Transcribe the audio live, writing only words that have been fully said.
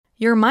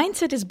Your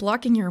mindset is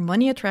blocking your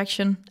money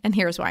attraction, and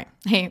here's why.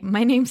 Hey,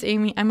 my name's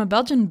Amy. I'm a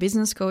Belgian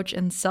business coach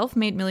and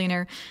self-made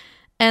millionaire.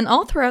 And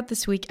all throughout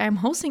this week, I'm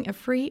hosting a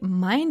free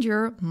Mind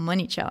Your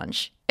Money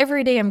Challenge.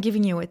 Every day, I'm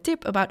giving you a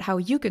tip about how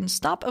you can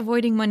stop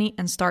avoiding money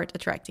and start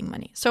attracting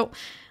money. So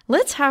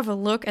let's have a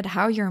look at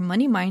how your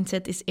money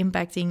mindset is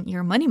impacting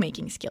your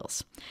money-making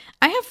skills.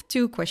 I have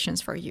 2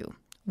 questions for you.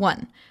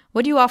 1,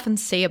 what do you often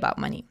say about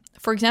money?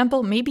 For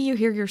example, maybe you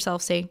hear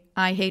yourself say,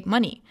 I hate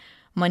money.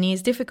 Money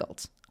is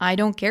difficult. I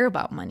don't care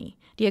about money.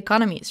 The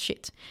economy is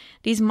shit.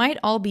 These might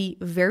all be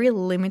very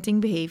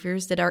limiting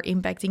behaviors that are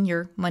impacting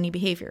your money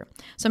behavior.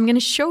 So I'm going to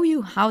show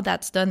you how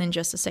that's done in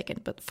just a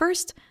second. But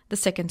first, the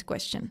second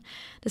question.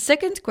 The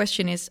second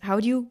question is, how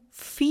do you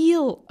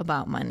feel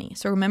about money?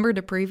 So remember,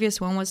 the previous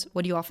one was,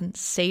 what do you often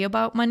say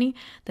about money?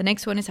 The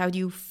next one is, how do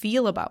you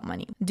feel about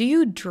money? Do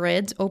you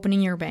dread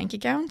opening your bank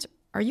account?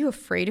 Are you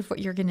afraid of what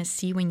you're going to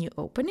see when you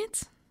open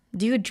it?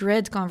 Do you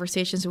dread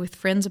conversations with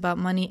friends about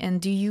money, and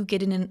do you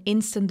get in an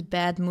instant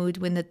bad mood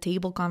when the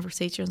table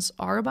conversations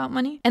are about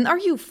money? And are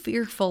you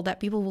fearful that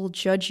people will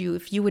judge you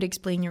if you would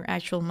explain your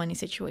actual money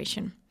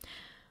situation?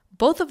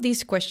 Both of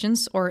these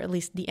questions, or at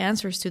least the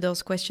answers to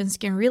those questions,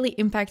 can really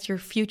impact your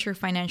future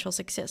financial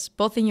success,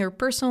 both in your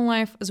personal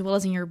life as well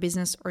as in your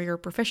business or your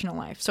professional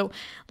life. So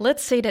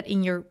let's say that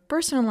in your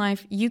personal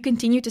life, you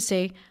continue to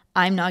say,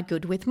 I'm not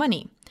good with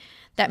money.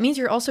 That means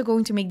you're also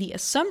going to make the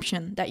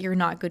assumption that you're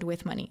not good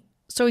with money.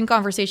 So in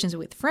conversations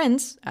with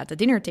friends at the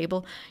dinner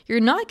table, you're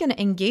not going to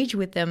engage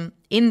with them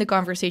in the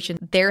conversation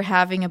they're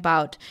having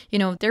about,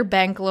 their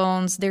bank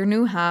loans, their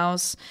new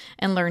house,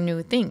 and learn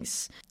new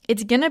things.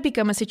 It's going to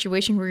become a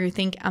situation where you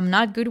think, I'm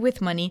not good with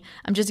money.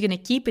 I'm just going to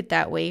keep it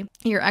that way.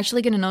 You're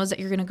actually going to notice that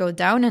you're going to go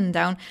down and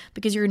down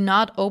because you're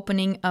not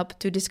opening up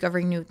to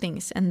discovering new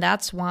things. And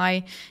that's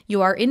why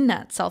you are in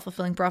that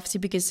self-fulfilling prophecy,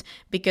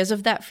 because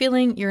of that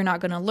feeling, you're not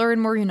going to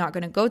learn more. You're not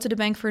going to go to the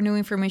bank for new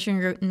information.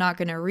 You're not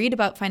going to read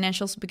about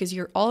financials because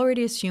you're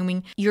already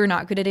assuming you're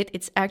not good at it.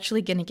 It's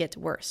actually going to get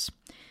worse.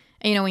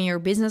 And in your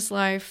business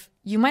life,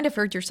 you might have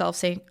heard yourself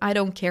say, I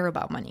don't care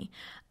about money.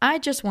 I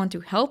just want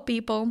to help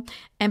people.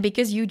 And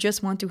because you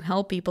just want to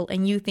help people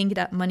and you think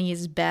that money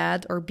is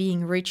bad, or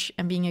being rich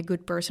and being a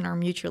good person are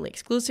mutually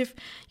exclusive,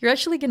 you're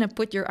actually going to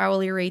put your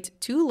hourly rate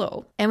too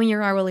low. And when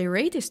your hourly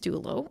rate is too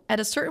low,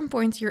 at a certain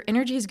point, your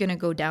energy is going to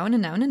go down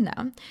and down and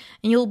down.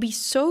 And you'll be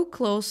so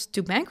close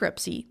to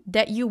bankruptcy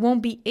that you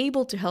won't be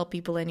able to help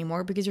people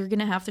anymore because you're going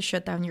to have to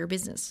shut down your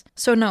business.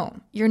 So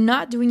no, you're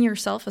not doing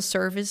yourself a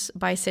service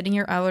by setting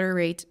your hourly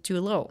rate too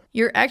low.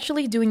 You're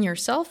actually doing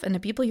yourself and the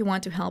people you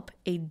want to help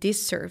a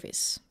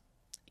disservice.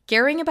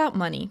 Caring about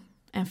money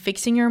and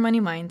fixing your money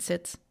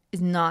mindset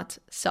is not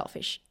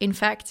selfish. In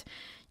fact,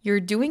 you're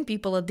doing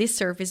people a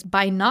disservice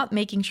by not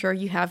making sure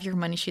you have your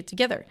money shit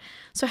together.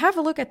 So have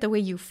a look at the way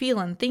you feel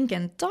and think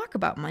and talk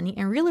about money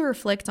and really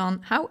reflect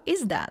on, how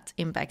is that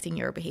impacting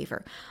your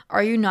behavior?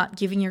 Are you not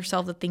giving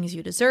yourself the things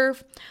you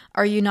deserve?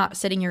 Are you not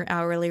setting your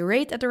hourly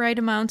rate at the right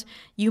amount?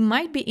 You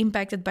might be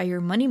impacted by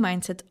your money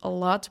mindset a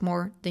lot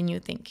more than you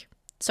think.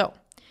 So,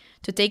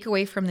 to take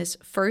away from this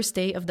first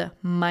day of the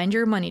Mind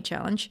Your Money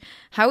Challenge,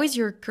 how is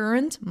your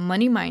current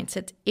money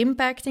mindset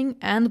impacting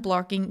and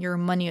blocking your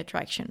money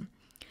attraction?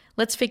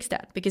 Let's fix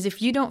that, because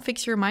if you don't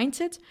fix your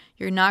mindset,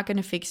 you're not going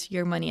to fix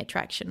your money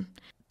attraction.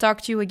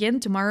 Talk to you again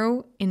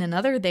tomorrow in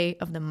another day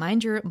of the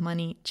Mind Your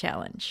Money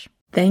Challenge.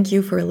 Thank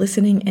you for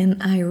listening,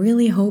 and I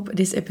really hope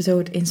this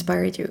episode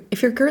inspired you.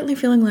 If you're currently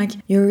feeling like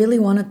you really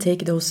want to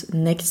take those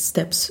next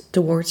steps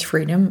towards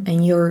freedom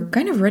and you're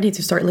kind of ready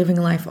to start living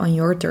life on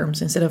your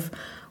terms instead of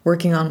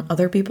working on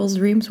other people's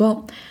dreams,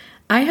 well,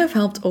 I have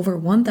helped over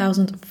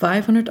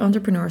 1,500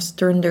 entrepreneurs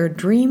turn their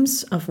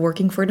dreams of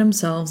working for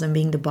themselves and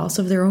being the boss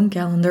of their own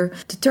calendar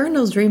to turn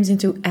those dreams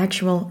into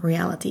actual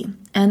reality.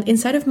 And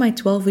inside of my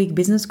 12-week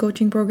business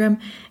coaching program,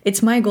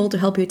 it's my goal to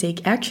help you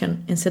take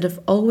action instead of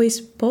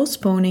always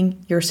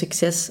postponing your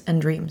success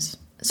and dreams.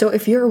 So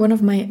if you're one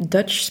of my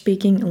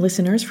Dutch-speaking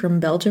listeners from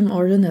Belgium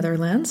or the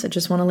Netherlands, I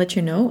just want to let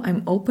you know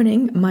I'm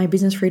opening my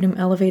Business Freedom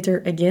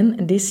Elevator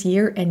again this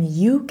year, and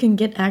you can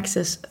get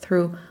access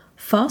through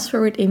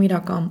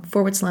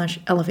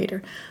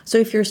fastforwardamy.com/elevator. So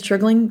if you're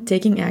struggling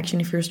taking action,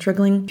 if you're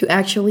struggling to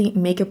actually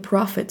make a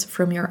profit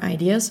from your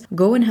ideas,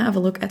 go and have a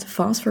look at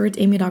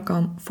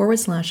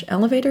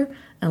fastforwardamy.com/elevator,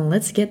 and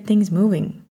let's get things moving.